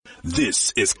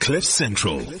This is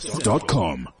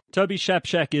CliffCentral.com. Toby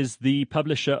Shapshak is the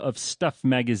publisher of Stuff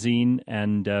magazine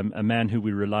and a man who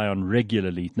we rely on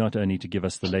regularly, not only to give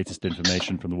us the latest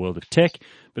information from the world of tech,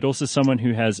 but also someone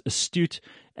who has astute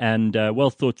and well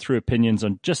thought through opinions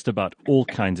on just about all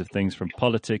kinds of things, from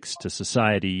politics to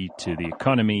society to the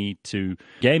economy to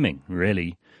gaming,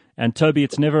 really. And Toby,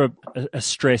 it's never a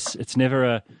stress. It's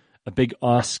never a big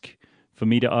ask for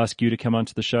me to ask you to come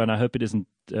onto the show, and I hope it isn't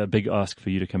a big ask for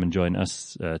you to come and join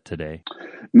us today.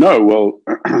 No, well,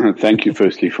 thank you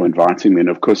firstly for inviting me. And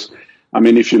of course, I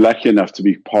mean, if you're lucky enough to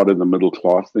be part of the middle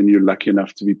class, then you're lucky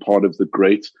enough to be part of the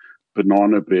great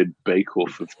banana bread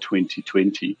bake-off of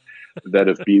 2020 that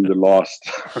have been the last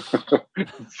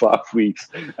 5 weeks,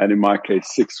 and in my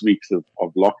case, 6 weeks of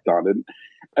lockdown.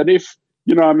 And if,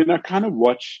 you know, I mean, I kind of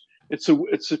watch, it's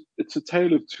a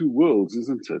tale of two worlds,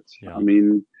 isn't it? Yeah. I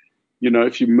mean, you know,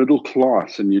 if you're middle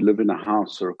class and you live in a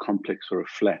house or a complex or a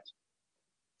flat,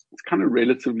 it's kind of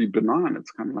relatively benign.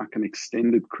 It's kind of like an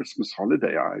extended Christmas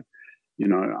holiday. I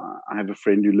have a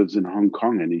friend who lives in Hong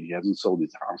Kong and he hasn't sold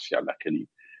his house yet, luckily.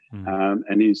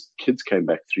 And his kids came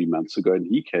back 3 months ago and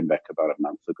he came back about a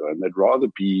month ago. And they'd rather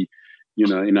be, you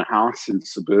know, in a house in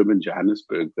suburban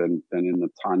Johannesburg than in the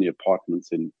tiny apartments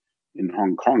in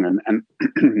Hong Kong.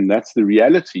 And that's the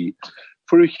reality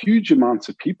for a huge amount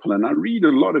of people. And I read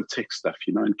a lot of tech stuff,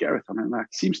 you know, and Gareth, I mean, there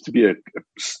seems to be a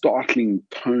startling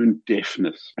tone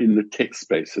deafness in the tech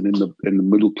space and in the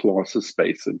middle classes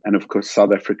space. And of course,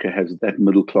 South Africa has that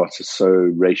middle class is so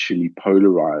racially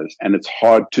polarized, and it's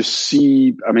hard to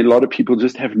see. I mean, a lot of people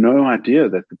just have no idea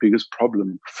that the biggest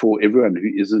problem for everyone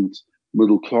who isn't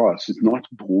middle class is not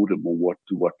boredom or what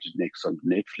to watch next on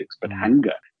Netflix, but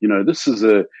hunger. You know, this is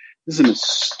an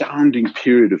astounding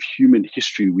period of human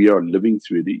history we are living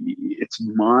through. It's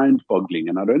mind-boggling,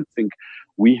 and I don't think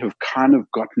we have kind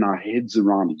of gotten our heads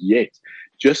around yet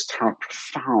just how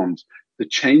profound the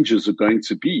changes are going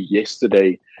to be.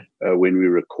 Yesterday, when we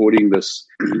were recording this,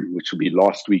 which will be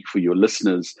last week for your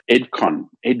listeners,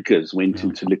 Edgar's went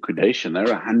into liquidation.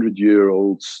 They're a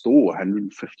 100-year-old store,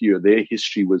 150-year. Their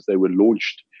history was they were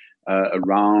launched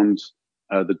around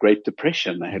the Great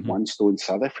Depression. They had one store in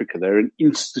South Africa. They're an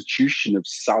institution of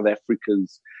South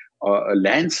Africa's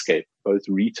landscape, both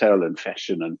retail and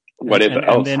fashion and whatever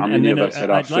else. How many of us had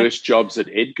our first jobs at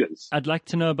Edgar's? I'd like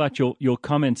to know about your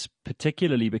comments,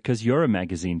 particularly because you're a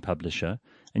magazine publisher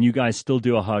and you guys still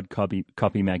do a hard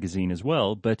copy magazine as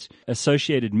well, but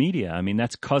Associated Media, I mean,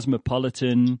 that's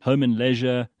Cosmopolitan, Home and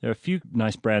Leisure. There are a few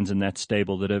nice brands in that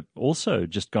stable that have also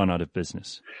just gone out of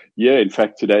business. Yeah, in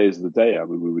fact, today is the day. I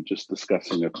mean, we were just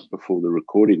discussing it before the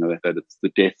recording that it's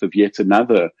the death of yet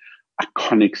another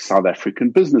iconic South African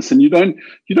business. And you don't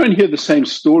hear the same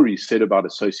stories said about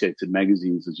Associated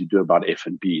Magazines as you do about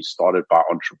F&B, started by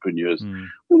entrepreneurs.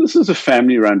 Well, this is a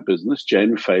family-run business.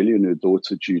 Jane Raffaele and her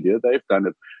daughter Julia, they've done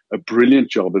a brilliant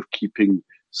job of keeping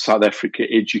South Africa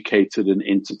educated and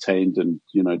entertained, and,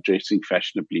 you know, dressing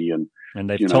fashionably and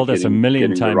they've told us a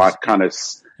million times, right kind of,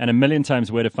 and a million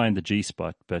times where to find the G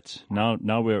spot. But now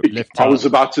we're left. I was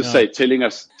about to say, telling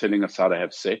us how to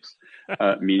have sex.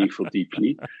 Meaningful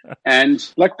deeply,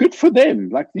 and like, good for them.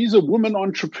 Like, these are women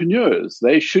entrepreneurs.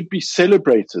 They should be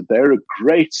celebrated. They're a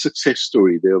great success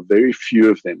story. There are very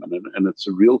few of them, and it's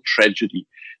a real tragedy.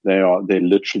 They're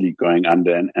literally going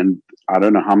under, and I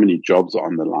don't know how many jobs are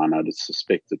on the line. I'd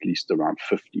suspect at least around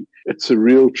 50. It's a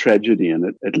real tragedy, and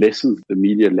it lessens the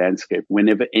media landscape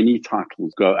whenever any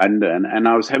titles go under. And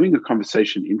I was having a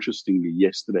conversation, interestingly,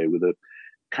 yesterday with a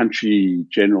country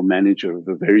general manager of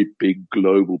a very big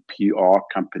global PR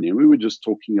company. And we were just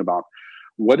talking about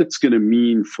what it's going to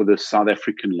mean for the South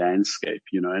African landscape,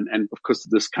 you know, and of course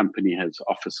this company has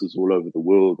offices all over the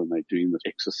world and they're doing this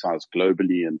exercise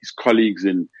globally. And his colleagues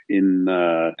in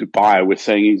Dubai were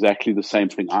saying exactly the same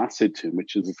thing I said to him,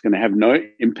 which is it's going to have no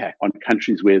impact on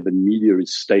countries where the media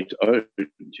is state owned.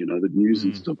 You know, the news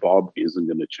in Zimbabwe isn't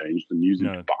going to change. The news in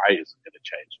Dubai isn't going to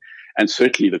change. And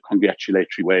certainly the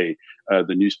congratulatory way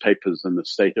the newspapers and the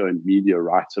state-owned media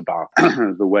write about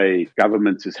the way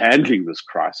government is handling this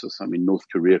crisis. I mean, North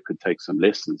Korea could take some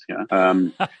lessons here.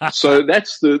 So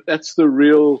that's the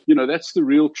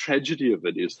real tragedy of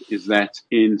it is that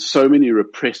in so many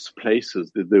repressed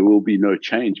places that there will be no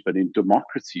change, but in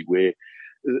democracy where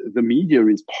the media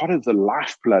is part of the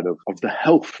lifeblood of the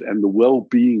health and the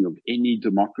well-being of any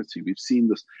democracy. We've seen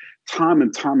this time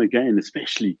and time again,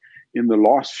 especially in the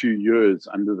last few years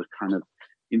under the kind of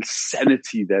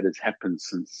insanity that has happened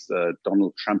since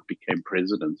Donald Trump became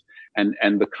president. And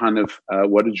the kind of,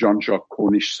 what did Jean-Jacques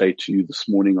Cornish say to you this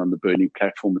morning on the Burning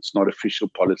Platform? It's not official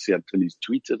policy until he's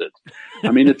tweeted it.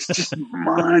 I mean, it's just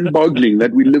mind-boggling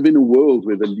that we live in a world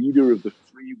where the leader of the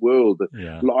free world,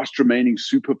 the last remaining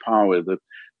superpower,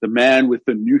 the man with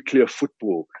the nuclear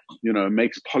football,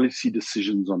 makes policy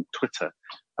decisions on Twitter.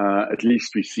 At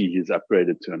least we see he's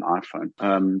upgraded to an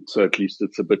iPhone. So at least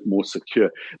it's a bit more secure.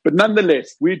 But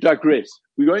nonetheless, we digress.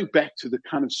 We're going back to the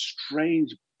kind of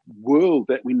strange world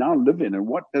that we now live in. And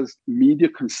what does media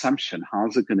consumption, how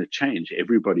is it going to change?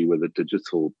 Everybody with a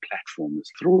digital platform is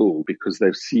thrilled because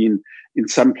they've seen, in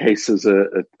some cases,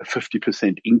 a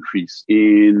 50% increase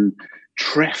in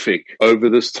traffic over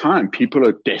this time. People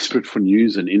are desperate for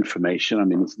news and information. I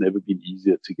mean, it's never been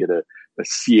easier to get a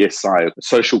CSI, a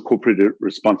social corporate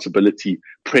responsibility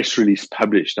press release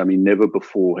published. I mean, never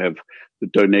before have the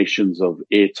donations of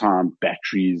airtime,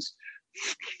 batteries,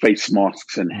 face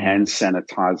masks and hand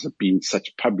sanitizer been such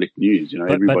public news.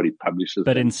 Everybody publishes.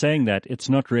 But in saying that, it's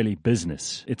not really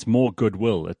business. It's more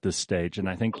goodwill at this stage. And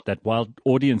I think that while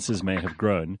audiences may have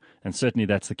grown, and certainly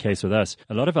that's the case with us,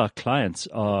 a lot of our clients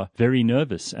are very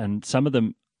nervous and some of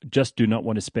them just do not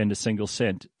want to spend a single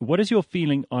cent. What is your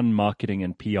feeling on marketing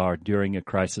and PR during a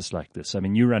crisis like this? I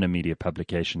mean, you run a media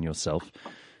publication yourself.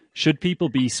 Should people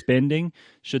be spending?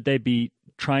 Should they be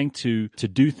trying to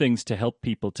do things to help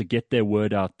people to get their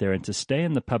word out there and to stay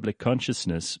in the public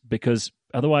consciousness? Because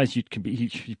otherwise you'd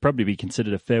probably be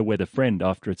considered a fair weather friend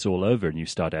after it's all over and you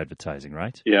start advertising,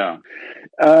 right? Yeah.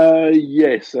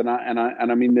 Yes. And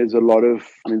I mean, there's a lot of,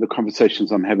 the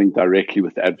conversations I'm having directly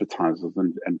with advertisers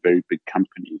and very big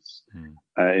companies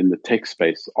in the tech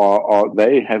space are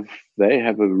they have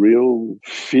a real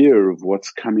fear of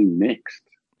what's coming next.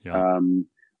 Yeah.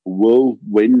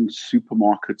 When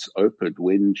supermarkets open,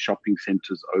 when shopping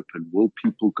centers open, will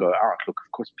people go out? Look,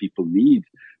 of course, people need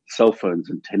cell phones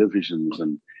and televisions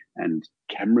and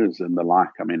cameras and the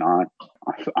like. I mean, I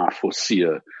foresee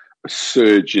a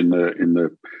surge in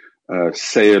the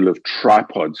sale of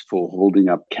tripods for holding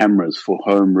up cameras for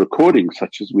home recording,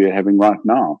 such as we are having right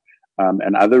now,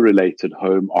 and other related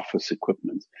home office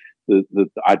equipment. The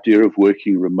idea of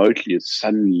working remotely is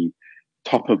suddenly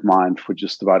top of mind for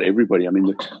just about everybody. I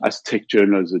mean, us tech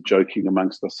journalists are joking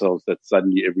amongst ourselves that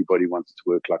suddenly everybody wants to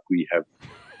work like we have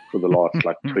for the last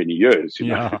 20 years,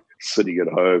 sitting at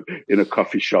home in a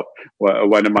coffee shop.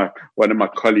 One of my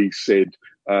colleagues said,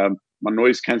 my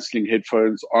noise cancelling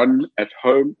headphones on at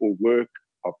home or work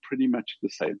are pretty much the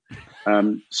same.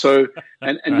 And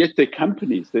yet they're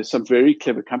companies. There's some very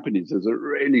clever companies. There's a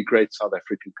really great South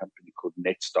African company called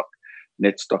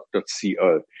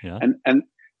netstock.co. Yeah. And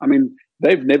I mean,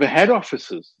 they've never had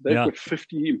offices. They've got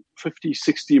 50,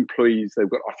 60 employees. They've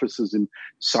got offices in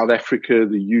South Africa,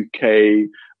 the UK,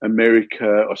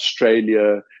 America,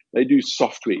 Australia. They do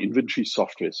software, inventory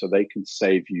software, so they can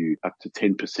save you up to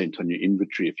 10% on your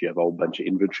inventory if you have a whole bunch of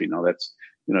inventory. Now that's,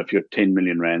 if you're 10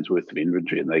 million rands worth of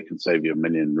inventory and they can save you $1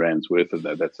 million rands worth of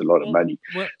that, that's a lot of money.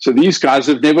 Well, so these guys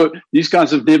have never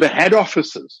had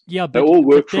offices. Yeah, they all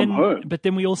work from home. But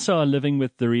then we also are living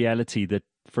with the reality that,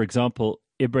 for example,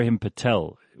 Ibrahim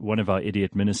Patel, one of our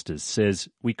idiot ministers, says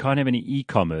we can't have any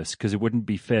e-commerce because it wouldn't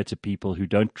be fair to people who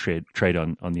don't trade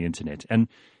on the internet. And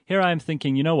here I am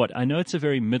thinking, you know what? I know it's a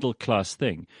very middle class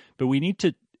thing, but we need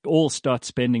to all start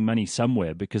spending money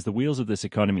somewhere because the wheels of this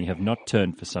economy have not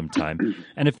turned for some time.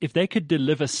 And if they could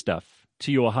deliver stuff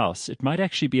to your house, it might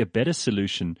actually be a better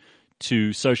solution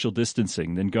to social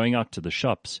distancing than going out to the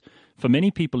shops. For many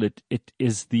people, it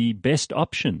is the best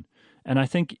option. And I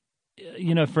think,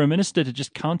 for a minister to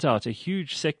just count out a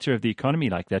huge sector of the economy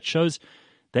like that shows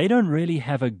they don't really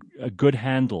have a good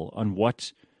handle on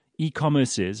what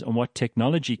e-commerce is and what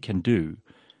technology can do.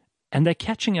 And they're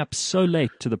catching up so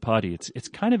late to the party. It's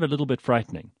kind of a little bit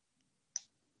frightening.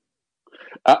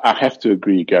 I have to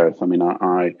agree, Gareth. I mean,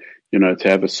 to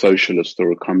have a socialist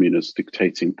or a communist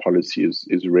dictating policy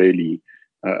is really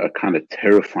a kind of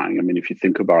terrifying. I mean, if you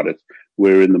think about it,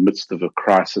 we're in the midst of a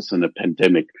crisis and a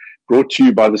pandemic brought to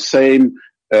you by the same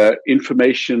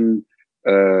information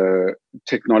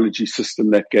technology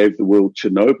system that gave the world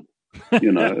Chernobyl.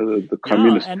 The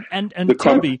communist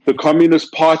the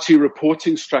Communist Party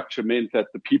reporting structure meant that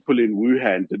the people in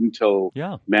Wuhan didn't tell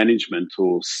management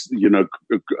or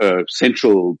the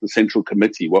central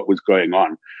committee what was going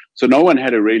on. So no one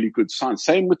had a really good sign.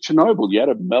 Same with Chernobyl. You had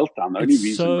a meltdown. The only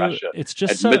reason Russia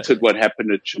admitted what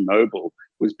happened at Chernobyl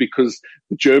was because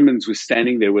the Germans were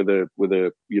standing there with a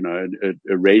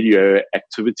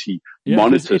radioactivity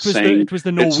monitor saying it was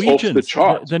the Norwegians. It's off the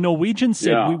chart. The Norwegians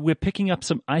said we're picking up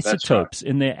some isotopes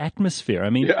in their atmosphere. I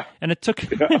mean, and it took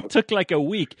it took like a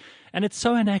week. And it's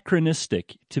so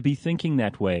anachronistic to be thinking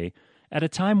that way at a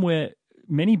time where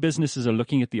many businesses are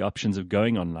looking at the options of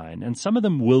going online, and some of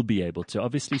them will be able to.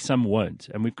 Obviously, some won't.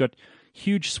 And we've got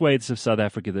huge swathes of South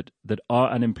Africa that are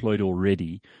unemployed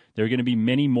already. There are going to be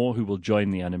many more who will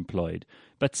join the unemployed,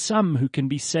 but some who can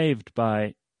be saved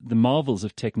by the marvels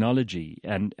of technology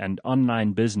and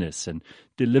online business and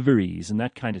deliveries and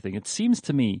that kind of thing. It seems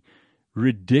to me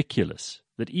ridiculous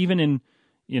that even in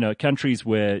countries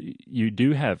where you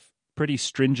do have pretty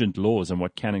stringent laws on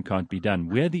what can and can't be done,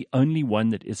 we're the only one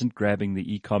that isn't grabbing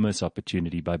the e-commerce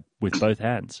opportunity with both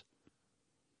hands.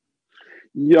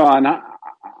 Yeah, and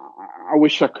I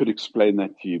wish I could explain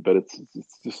that to you, but it's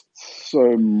just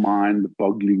so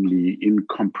mind-bogglingly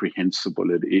incomprehensible.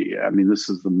 I mean, this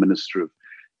is the Minister of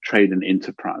Trade and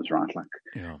Enterprise, right? Like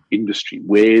industry.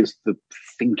 Where's the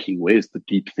thinking? Where's the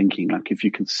deep thinking? Like if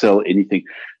you can sell anything,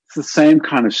 it's the same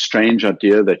kind of strange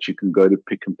idea that you can go to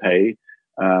Pick and Pay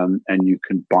and you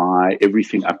can buy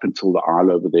everything up until the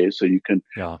aisle over there. So you can,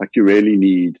 like, you really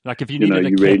need, like if you needed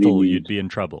a kettle, you'd be in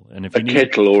trouble. And if you need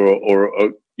kettle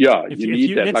or you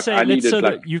need that. Let's say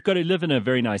that you've got to live in a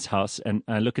very nice house, and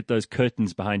look at those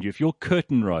curtains behind you. If your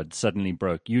curtain rod suddenly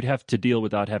broke, you'd have to deal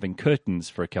without having curtains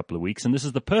for a couple of weeks. And this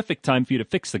is the perfect time for you to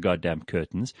fix the goddamn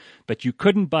curtains, but you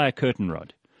couldn't buy a curtain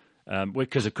rod.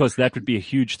 Because of course that would be a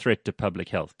huge threat to public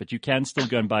health, but you can still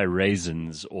go and buy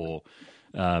raisins or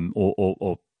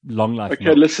long life. Okay,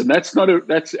 milk. Listen, that's not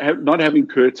having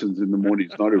curtains in the morning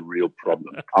is not a real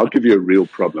problem. I'll give you a real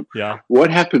problem. Yeah. What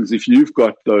happens if you've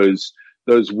got those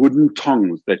wooden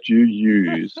tongs that you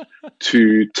use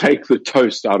to take the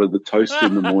toast out of the toaster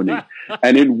in the morning?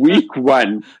 And in week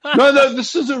one,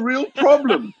 this is a real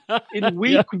problem. In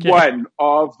week one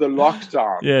of the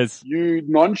lockdown, yes, you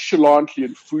nonchalantly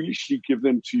and foolishly give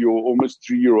them to your almost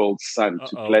 3-year-old son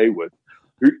to play with,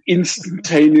 who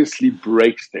instantaneously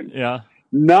breaks them. Yeah.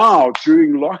 Now,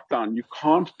 during lockdown, you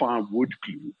can't buy wood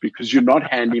glue because you're not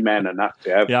handyman enough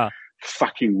to have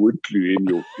fucking wood glue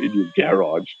in your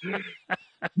garage.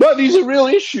 No, these are real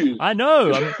issues. I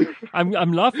know.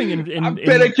 I'm laughing. I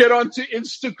better get onto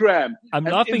Instagram. I'm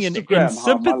laughing in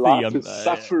sympathy. My life is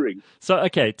suffering. So,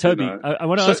 okay, Toby, I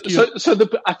want to ask you.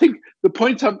 I think the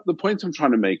point I'm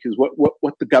trying to make is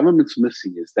what the government's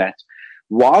missing is that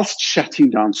whilst shutting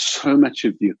down so much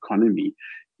of the economy,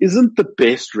 isn't the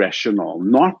best rationale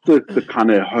not the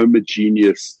kind of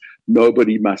homogeneous,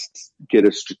 nobody must get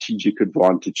a strategic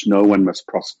advantage, no one must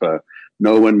prosper,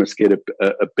 no one must get a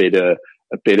better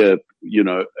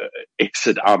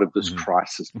exit out of this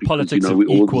crisis. Because, politics we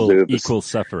all deserve equal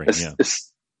suffering.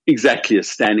 Exactly, a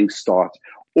standing start.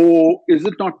 Or is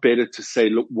it not better to say,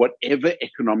 look, whatever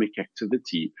economic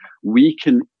activity we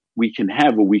can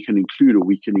have, or we can include, or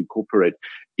we can incorporate,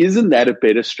 isn't that a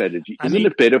better strategy? Isn't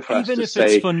it better for us to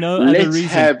say, for no other reason,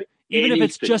 have even anything, if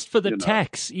it's just for the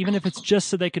tax, even if it's just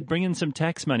so they could bring in some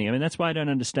tax money? I mean, that's why I don't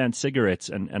understand cigarettes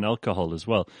and alcohol as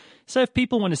well. So if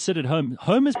people want to sit at home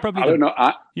is probably,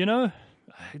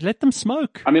 let them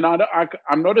smoke. I mean,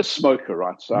 I'm not a smoker,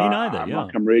 right? So me neither.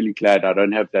 I'm really glad I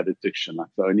don't have that addiction. Like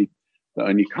the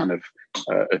only kind of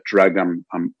a drug I'm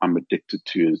addicted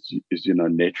to is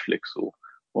Netflix or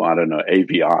I don't know,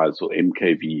 AVIs or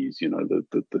MKVs,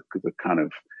 the kind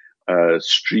of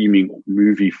streaming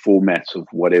movie formats of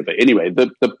whatever. Anyway,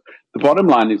 the bottom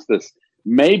line is this.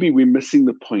 Maybe we're missing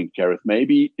the point, Gareth.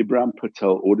 Maybe Ibrahim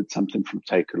Patel ordered something from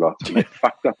Takealot and they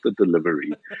fucked up the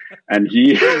delivery. And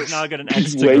he's now got an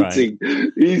waiting.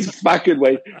 He's fucking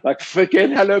waiting. Like,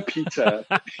 forget Hello Peter.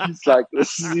 He's like,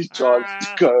 this is his chance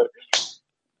to go.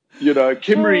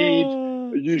 Kim Reed,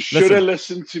 you should have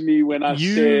listened to me when I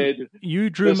said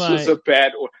this was a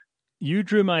bad... You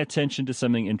drew my attention to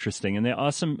something interesting, and there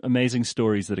are some amazing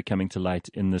stories that are coming to light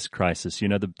in this crisis.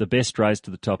 The best rise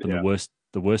to the top, and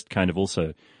the worst kind of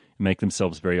also make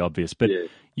themselves very obvious. But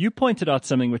you pointed out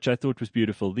something which I thought was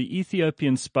beautiful. The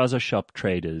Ethiopian spaza shop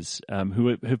traders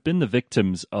who have been the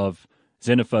victims of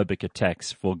xenophobic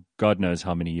attacks for God knows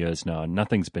how many years now, and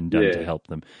nothing's been done to help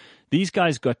them. These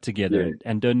guys got together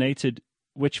and donated,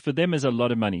 which for them is a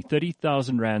lot of money,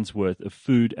 30,000 rands worth of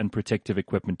food and protective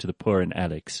equipment to the poor in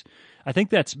Alex. I think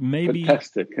that's maybe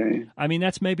fantastic. Eh? I mean,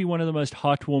 that's maybe one of the most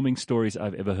heartwarming stories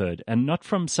I've ever heard, and not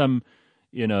from some,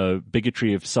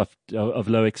 bigotry of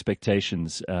low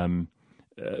expectations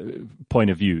point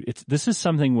of view. This is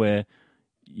something where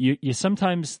you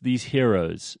sometimes these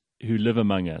heroes who live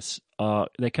among us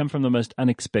they come from the most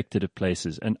unexpected of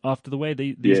places, and after the way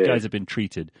these guys have been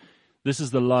treated, this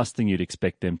is the last thing you'd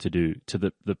expect them to do to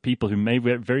the people who may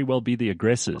very well be the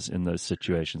aggressors in those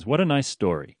situations. What a nice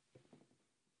story.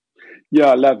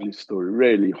 Yeah, lovely story,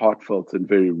 really heartfelt and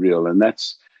very real. And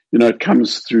that's, it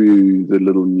comes through the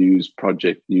little news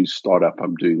startup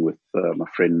I'm doing with my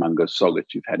friend Mungo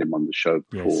Sogat. You've had him on the show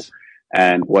before. Yes.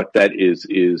 And what that is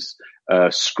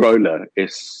Scrolla,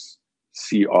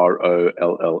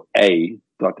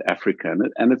 SCROLLA.Africa.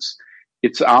 And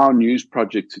it's our news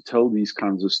project to tell these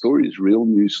kinds of stories, real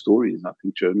news stories. I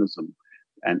think journalism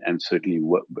and certainly,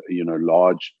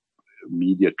 large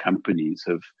media companies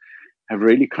have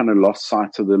really kind of lost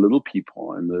sight of the little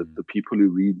people and the people who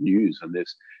read news. And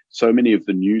there's so many of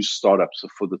the news startups are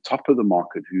for the top of the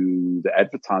market who the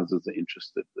advertisers are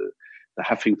interested, the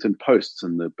Huffington Posts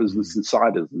and the Business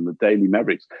Insiders and the Daily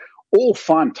Mavericks, all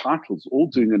fine titles, all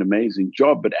doing an amazing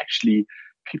job. But actually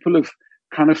people have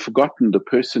kind of forgotten the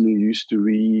person who used to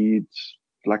read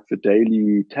like the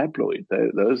Daily Tabloid.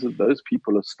 Those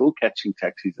people are still catching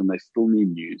taxis and they still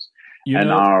need news.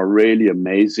 Our really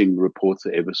amazing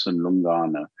reporter Everson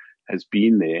Lungana has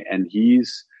been there, and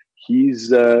he's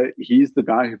the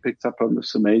guy who picked up on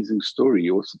this amazing story. He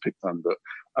also picked up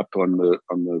on the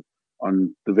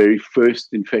very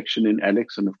first infection in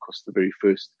Alex, and of course the very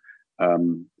first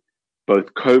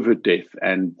both COVID death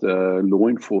and law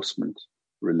enforcement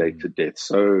related deaths.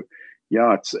 So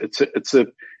yeah,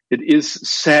 it is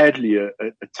sadly a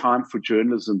time for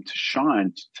journalism to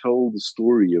shine, to tell the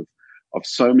story of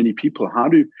so many people. How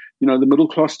do, the middle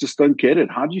class just don't get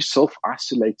it. How do you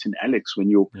self-isolate in Alex when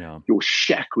your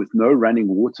shack with no running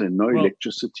water and no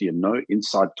electricity and no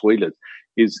inside toilet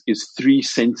is 3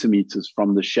 centimeters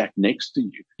from the shack next to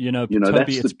you?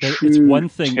 Toby, that's it's one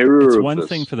thing. It's one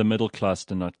thing this. for the middle class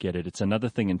to not get it. It's another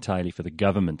thing entirely for the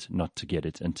government not to get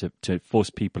it and to force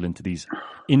people into these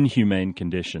inhumane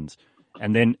conditions,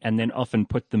 and then often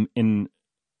put them in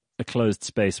a closed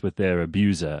space with their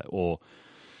abuser, or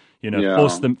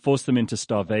force them into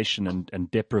starvation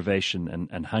and deprivation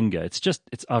and hunger.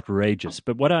 It's outrageous.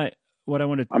 But what I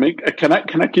wanted, can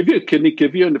I give you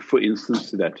for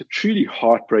instance to that? A truly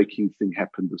heartbreaking thing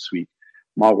happened this week.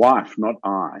 My wife, not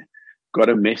I, got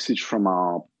a message from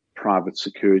our private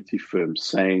security firm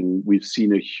saying we've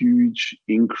seen a huge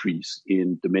increase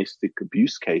in domestic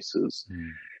abuse cases.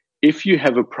 If you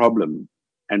have a problem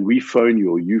and we phone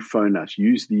you or you phone us,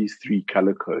 use these 3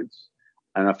 color codes.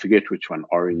 And I forget which one,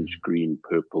 orange, green,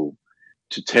 purple,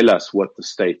 to tell us what the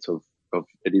state of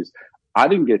it is. I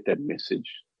didn't get that message.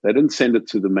 They didn't send it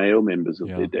to the male members of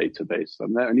their database.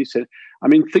 And they only said,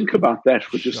 think about that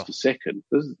for just a second.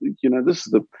 This is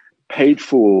the paid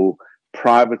for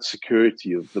private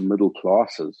security of the middle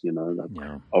classes.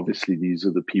 Obviously these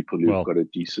are the people who've got a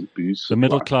decent boost. The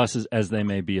middle classes, as they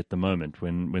may be at the moment,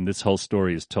 when this whole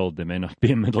story is told, there may not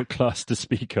be a middle class to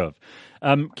speak of.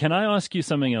 Can I ask you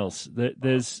something else?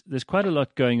 There's quite a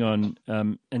lot going on,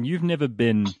 and you've never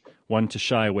been one to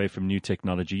shy away from new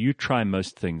technology. You try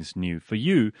most things new. For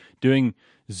you, doing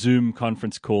Zoom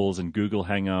conference calls and Google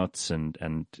Hangouts and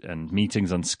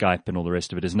meetings on Skype and all the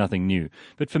rest of it is nothing new.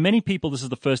 But for many people, this is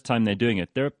the first time they're doing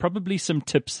it. There are probably some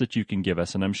tips that you can give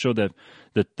us, and I'm sure that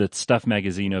Stuff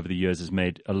Magazine over the years has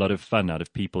made a lot of fun out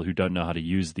of people who don't know how to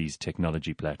use these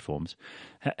technology platforms.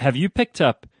 Have you picked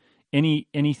up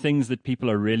any things that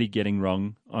people are really getting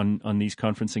wrong on these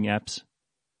conferencing apps?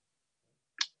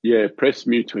 Yeah, press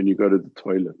mute when you go to the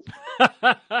toilet.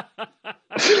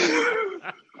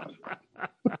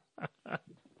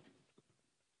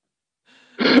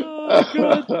 Oh,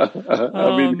 God.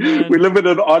 We live in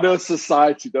an honor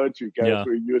society, don't we, Gareth?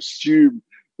 Where you assume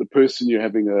the person you're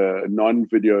having a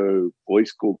non-video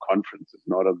voice call conference is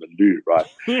not on the loo, right?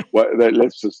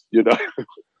 Let's just,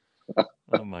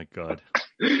 Oh my God.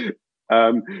 Look,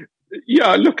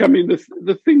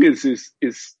 the thing is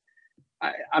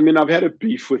I've had a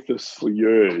beef with this for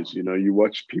years. You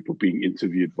watch people being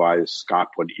interviewed via Skype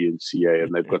on ENCA,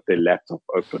 and they've got their laptop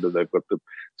open and they've got the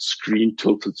screen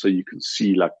tilted so you can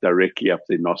see like directly up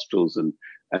their nostrils and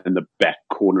the back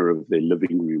corner of their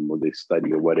living room or their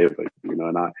study or whatever.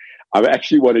 And I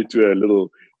actually wanted to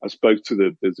I spoke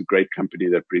to there's a great company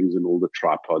that brings in all the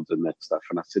tripods and that stuff.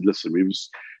 And I said, listen, we've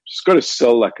just got to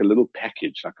sell like a little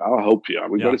package. Like, I'll help you.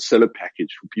 We've got to sell a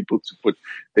package for people to put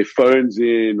their phones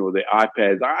in or their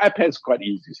iPads. Our iPad's quite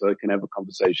easy so they can have a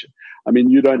conversation.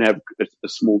 You don't have a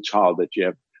small child that you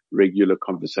have regular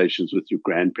conversations with your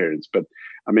grandparents, but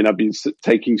I mean, I've been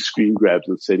taking screen grabs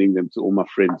and sending them to all my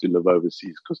friends who live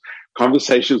overseas, because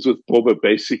conversations with Bob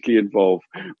basically involve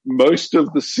most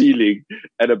of the ceiling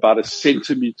and about a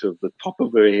centimeter of the top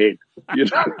of her head. You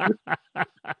know,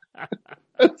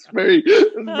 it's very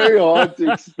hard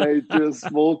to explain to a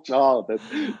small child that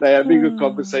they're having a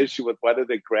conversation with one of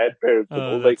their grandparents, and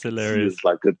all they can hilarious. see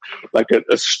is like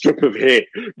a strip of hair,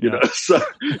 you know. So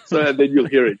and then you'll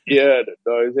hear an ear and a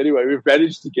nose. Anyway, we've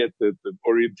managed to get the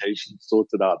orientation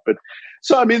sorted out. But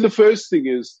so I mean, the first thing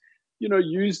is, you know,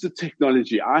 use the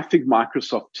technology. I think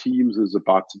Microsoft Teams is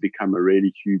about to become a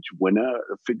really huge winner.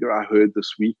 A figure I heard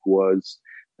this week was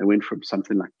they went from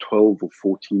something like 12 or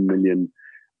 14 million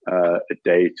a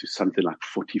day to something like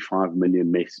 45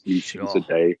 million meetings a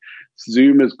day.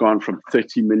 Zoom has gone from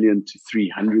 30 million to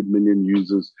 300 million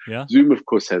users. Yeah. Zoom, of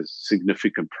course, has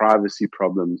significant privacy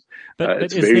problems. But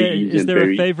it's is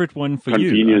there a favorite one for you?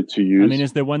 Convenient to use. I mean,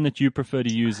 is there one that you prefer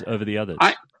to use over the others?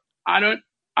 I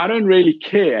don't really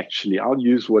care, actually. I'll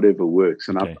use whatever works.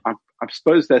 And okay. I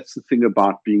suppose that's the thing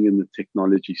about being in the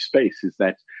technology space, is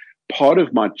that part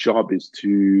of my job is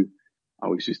to, I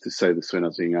always used to say this when I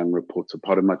was a young reporter,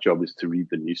 part of my job is to read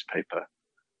the newspaper.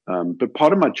 But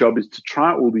part of my job is to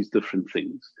try all these different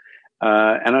things.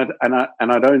 And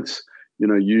I don't, you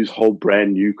know, use whole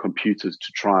brand new computers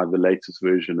to try the latest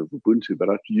version of Ubuntu, but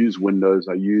I use Windows,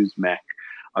 I use Mac,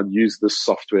 I'd use this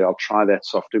software, I'll try that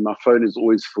software. My phone is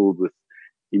always filled with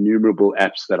innumerable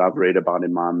apps that I've read about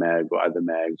in my mag or other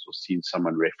mags or seen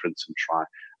someone reference and try.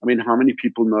 I mean, how many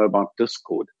people know about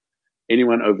Discord?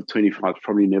 Anyone over 25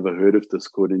 probably never heard of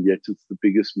Discord, and yet it's the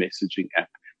biggest messaging app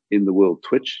in the world.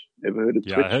 Twitch, ever heard of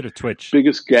Twitch? Yeah, I heard of Twitch.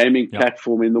 Biggest gaming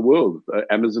platform in the world.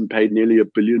 Amazon paid nearly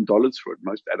 $1 billion for it.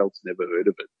 Most adults never heard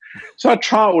of it. So I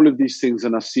try all of these things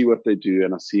and I see what they do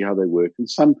and I see how they work. And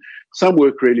some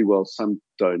work really well, some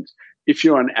don't. If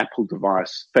you're on an Apple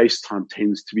device, FaceTime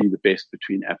tends to be the best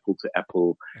between Apple to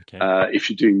Apple. Okay. If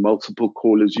you're doing multiple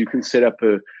callers, you can set up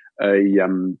a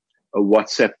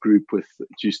WhatsApp group with,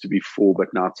 it used to be 4, but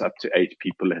now it's up to 8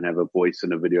 people, and have a voice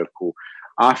and a video call.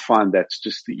 I find that's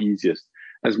just the easiest.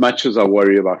 As much as I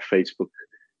worry about Facebook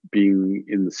being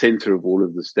in the center of all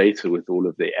of this data with all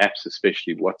of their apps,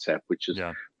 especially WhatsApp, which has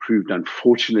proved,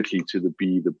 unfortunately, to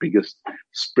be the biggest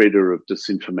spreader of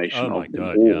disinformation of them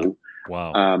all. Yeah.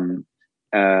 Wow.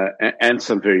 And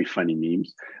some very funny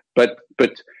memes. But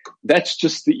that's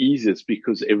just the easiest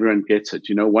because everyone gets it.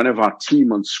 You know, one of our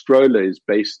team on Scroller is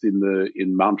based in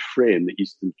Mount Frere in the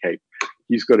Eastern Cape.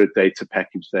 He's got a data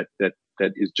package that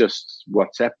is just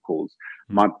WhatsApp calls.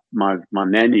 My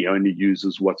nanny only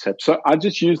uses WhatsApp. So I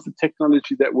just use the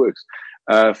technology that works.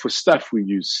 For stuff, we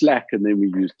use Slack, and then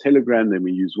we use Telegram, then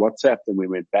we use WhatsApp, then we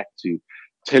went back to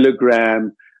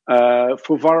Telegram.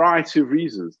 For a variety of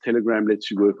reasons. Telegram lets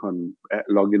you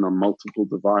log in on multiple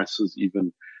devices,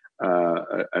 even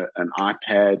an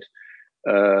iPad.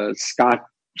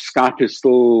 Skype is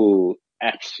still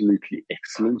absolutely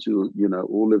excellent. You know,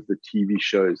 all of the TV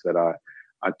shows that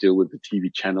I deal with, the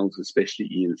TV channels, especially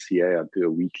ENCA, I do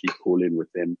a weekly call in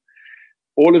with them.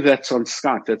 All of that's on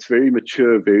Skype. That's very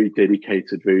mature, very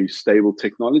dedicated, very stable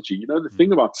technology. You know, the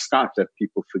thing about Skype that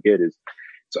people forget is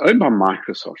it's owned by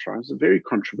Microsoft, right? It's a very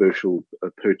controversial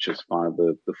purchase by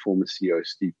the former CEO,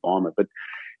 Steve Ballmer, but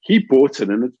he bought it,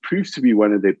 and it proves to be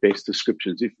one of their best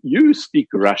descriptions. If you speak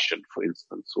Russian, for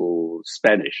instance, or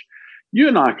Spanish, you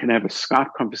and I can have a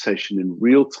Skype conversation in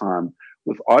real time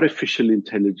with artificial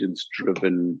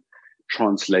intelligence-driven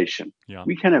translation. Yeah.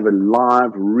 We can have a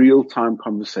live, real-time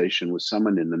conversation with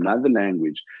someone in another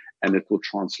language, and it will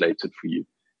translate it for you.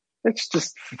 That's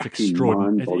just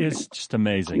extraordinary. It is just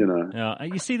amazing. You know,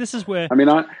 you see, this is where I mean,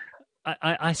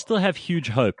 I still have huge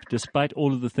hope, despite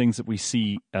all of the things that we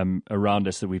see around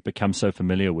us that we've become so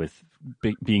familiar with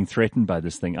being threatened by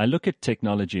this thing. I look at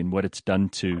technology and what it's done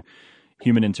to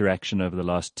human interaction over the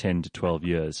last 10 to 12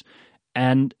 years,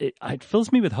 and it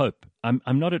fills me with hope. I'm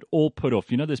not at all put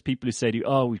off. You know, there's people who say to you,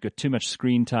 "Oh, we've got too much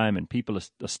screen time," and people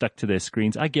are stuck to their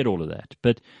screens. I get all of that,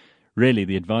 but really,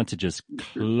 the advantages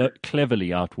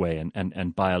cleverly outweigh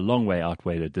and by a long way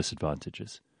outweigh the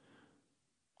disadvantages.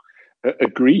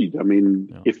 Agreed. I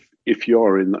mean, if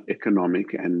you're in the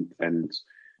economic and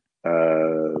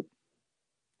the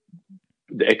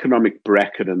economic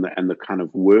bracket and the kind of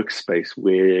workspace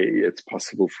where it's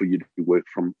possible for you to work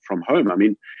from home. I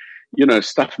mean, you know,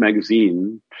 Stuff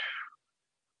Magazine.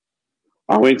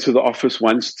 I went to the office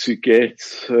once to get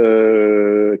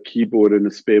a keyboard and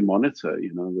a spare monitor.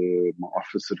 You know, my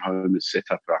office at home is set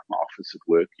up like my office at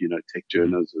work. You know, tech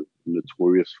journals are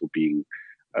notorious for being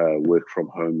work from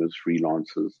home as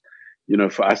freelancers. You know,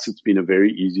 for us, it's been a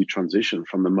very easy transition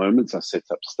from the moment I set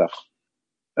up Stuff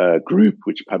group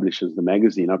which publishes the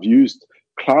magazine. I've used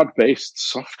cloud-based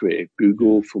software,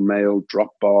 Google for Mail,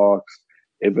 Dropbox,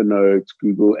 Evernote,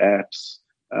 Google Apps,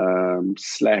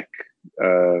 Slack.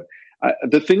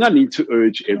 The thing I need to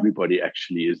urge everybody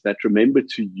actually is that remember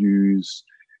to use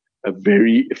a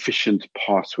very efficient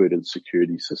password and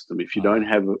security system. If you don't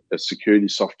have a security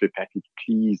software package,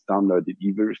 please download it,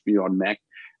 either if you're on Mac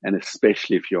and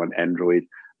especially if you're on Android.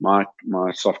 My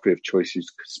software of choice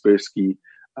is Kaspersky.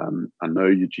 I know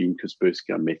Eugene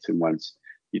Kaspersky. I met him once.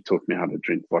 He taught me how to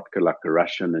drink vodka like a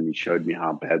Russian, and he showed me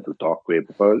how bad the dark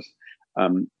web was.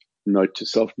 Note to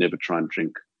self, never try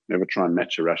and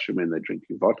match a Russian when they're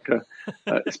drinking vodka,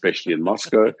 especially in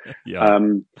Moscow. Yeah.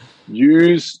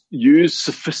 Use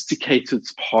sophisticated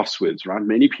passwords, right?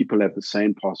 Many people have the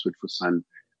same password for some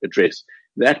address.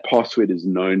 That password is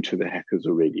known to the hackers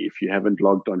already. If you haven't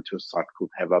logged onto a site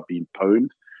called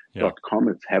haveibeenpwned.com,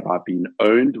 it's have I been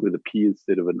owned with a P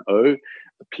instead of an O.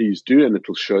 Please do, and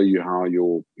it'll show you how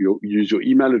you'll use your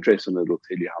email address, and it'll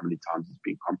tell you how many times it's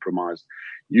been compromised.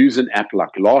 Use an app like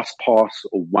LastPass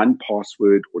or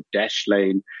 1Password or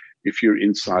Dashlane. If you're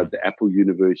inside the Apple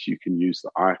universe, you can use the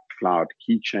iCloud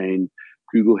keychain.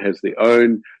 Google has their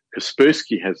own.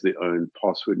 Kaspersky has their own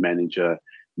password manager.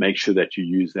 Make sure that you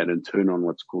use that and turn on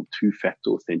what's called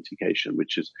two-factor authentication,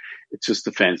 it's just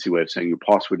a fancy way of saying your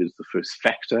password is the first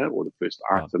factor or the first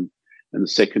item. And the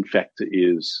second factor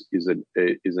is an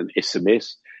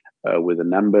SMS with a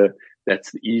number.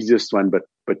 That's the easiest one,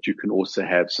 but you can also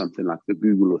have something like the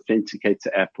Google Authenticator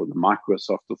app or the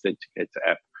Microsoft Authenticator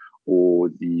app or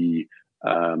the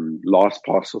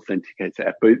LastPass Authenticator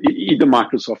app. But either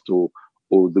Microsoft or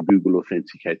the Google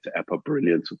Authenticator app are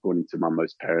brilliant, according to my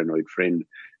most paranoid friend.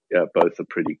 Both are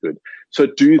pretty good. So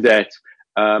do that,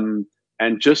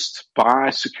 and just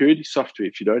buy security software.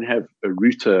 If you don't have a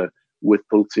router with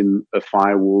built-in a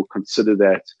firewall, consider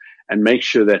that, and make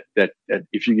sure that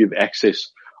if you give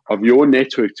access of your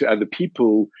network to other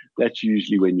people, that's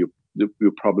usually when your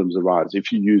problems arise.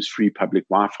 If you use free public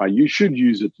Wi-Fi, you should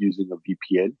use it using a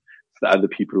VPN for the other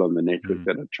people on the network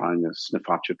that are trying to sniff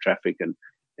out your traffic and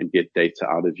get data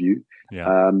out of you.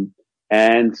 Yeah.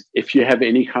 And if you have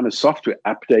any kind of software,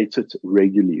 update it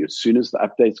regularly. As soon as the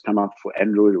updates come out for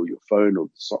Android or your phone or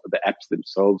the apps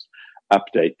themselves,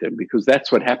 update them, because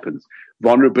that's what happens.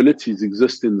 Vulnerabilities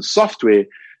exist in the software.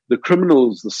 The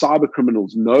criminals, the cyber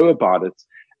criminals, know about it.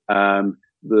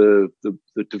 The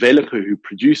developer who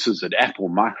produces it, Apple,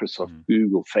 Microsoft,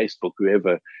 Google, Facebook,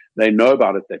 whoever, they know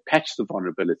about it. They patch the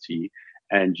vulnerability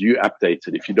and you update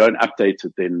it. If you don't update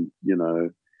it, then,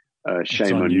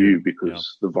 shame on you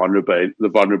because the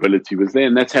vulnerability was there.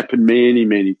 And that's happened many,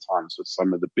 many times with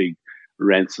some of the big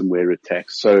ransomware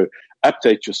attacks. So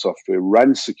update your software,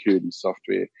 run security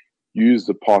software, use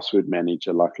the password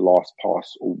manager like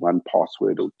LastPass or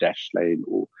 1Password or Dashlane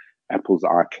or Apple's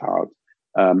iCloud,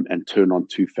 and turn on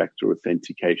two-factor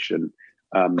authentication,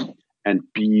 and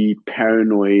be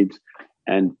paranoid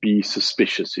and be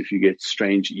suspicious. If you get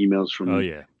strange emails from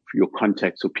your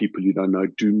contacts or people you don't know,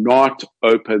 do not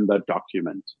open the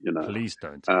document. Please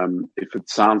don't. If it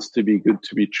sounds to be good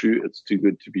to be true, it's too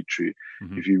good to be true.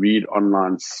 If you read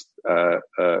online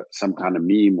some kind of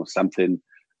meme or something,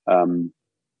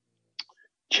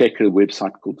 check a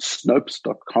website called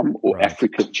Snopes.com or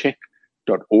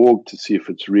AfricaCheck.org to see if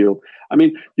it's real. I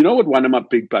mean, you know what one of my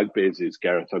big bugbears is,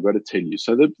 Gareth? I've got to tell you.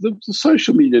 So the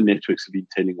social media networks have been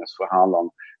telling us for how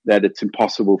long that it's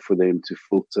impossible for them to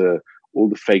filter all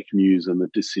the fake news and the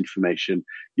disinformation,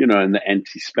 and the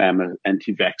anti-spammer,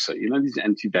 anti-vaxxer. These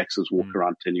anti-vaxxers walk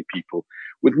around telling people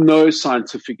with no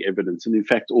scientific evidence. And in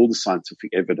fact, all the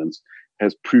scientific evidence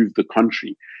has proved the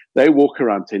contrary. They walk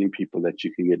around telling people that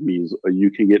you can get measles or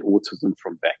you can get autism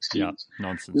from vaccines. Yeah,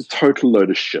 nonsense. It's a total load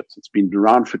of shit. It's been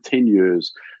around for 10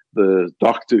 years. The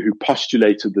doctor who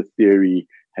postulated the theory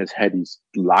has had his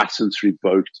license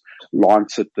revoked.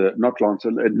 Nature,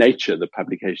 the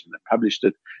publication that published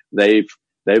it, they've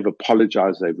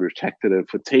apologized, they've retracted it.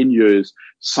 For 10 years,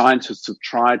 scientists have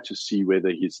tried to see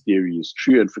whether his theory is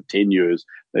true, and for 10 years,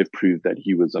 they've proved that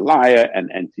he was a liar and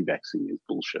anti-vaccine is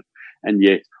bullshit. And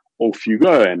yet, off you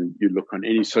go, and you look on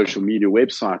any social media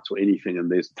websites or anything, and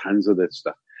there's tons of that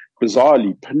stuff.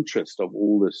 Bizarrely, Pinterest, of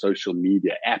all the social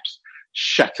media apps,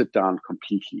 shut it down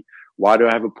completely. Why do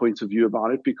I have a point of view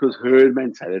about it? Because herd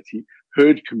mentality,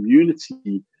 herd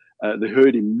community, the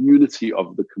herd immunity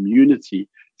of the community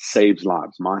saves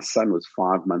lives. My son was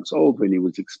 5 months old when he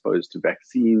was exposed to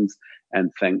vaccines,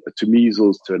 and to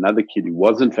measles, to another kid who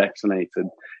wasn't vaccinated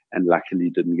and luckily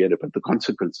didn't get it. But the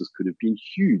consequences could have been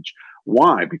huge.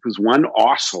 Why? Because one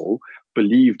arsehole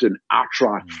believed an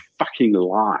outright fucking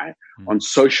lie on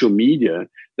social media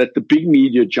that the big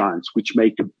media giants, which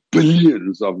make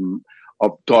billions of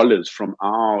dollars from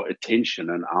our attention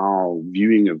and our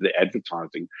viewing of the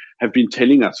advertising, have been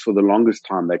telling us for the longest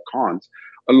time they can't.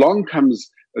 Along comes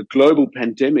a global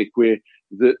pandemic where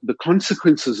the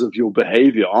consequences of your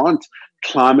behavior aren't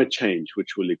climate change,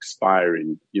 which will expire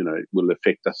in, will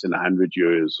affect us in 100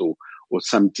 years, or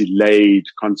some delayed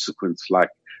consequence like,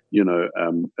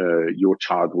 your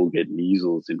child will get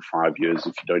measles in 5 years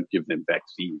if you don't give them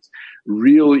vaccines.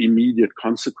 Real immediate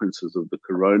consequences of the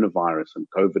coronavirus and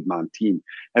COVID-19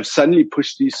 have suddenly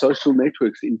pushed these social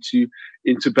networks into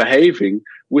behaving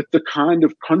with the kind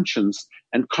of conscience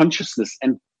and consciousness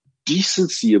and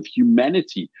decency of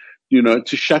humanity,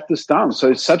 to shut this down.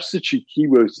 So substitute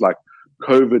keywords like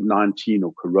COVID-19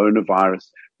 or coronavirus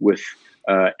with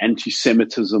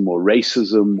anti-Semitism or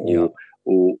racism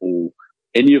or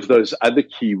any of those other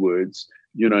keywords,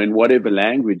 in whatever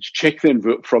language. Check them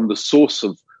from the source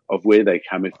of where they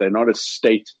come. If they're not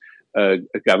a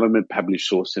government published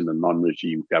source in a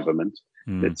non-regime government,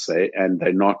 let's say, and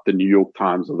they're not the New York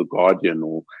Times or the Guardian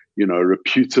or, a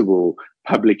reputable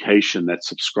publication that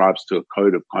subscribes to a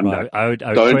code of conduct, I would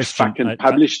don't fucking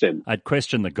publish them. I'd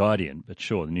question the Guardian, but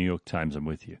sure, the New York Times, I'm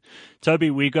with you. Toby,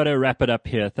 we've got to wrap it up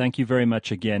here. Thank you very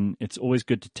much again. It's always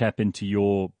good to tap into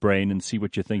your brain and see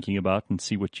what you're thinking about and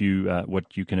see what you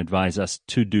can advise us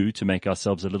to do to make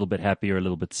ourselves a little bit happier, a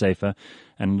little bit safer,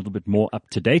 and a little bit more up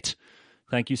to date.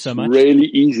 Thank you so much. It's really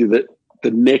easy that the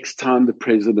next time the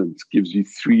president gives you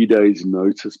 3 days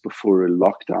notice before a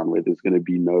lockdown where there's going to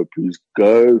be no booze,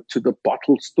 go to the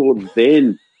bottle store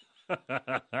then.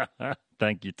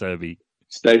 Thank you, Toby.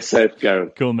 Stay safe,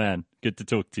 Gareth. Cool, man. Good to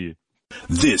talk to you.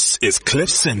 This is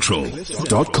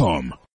CliffCentral.com.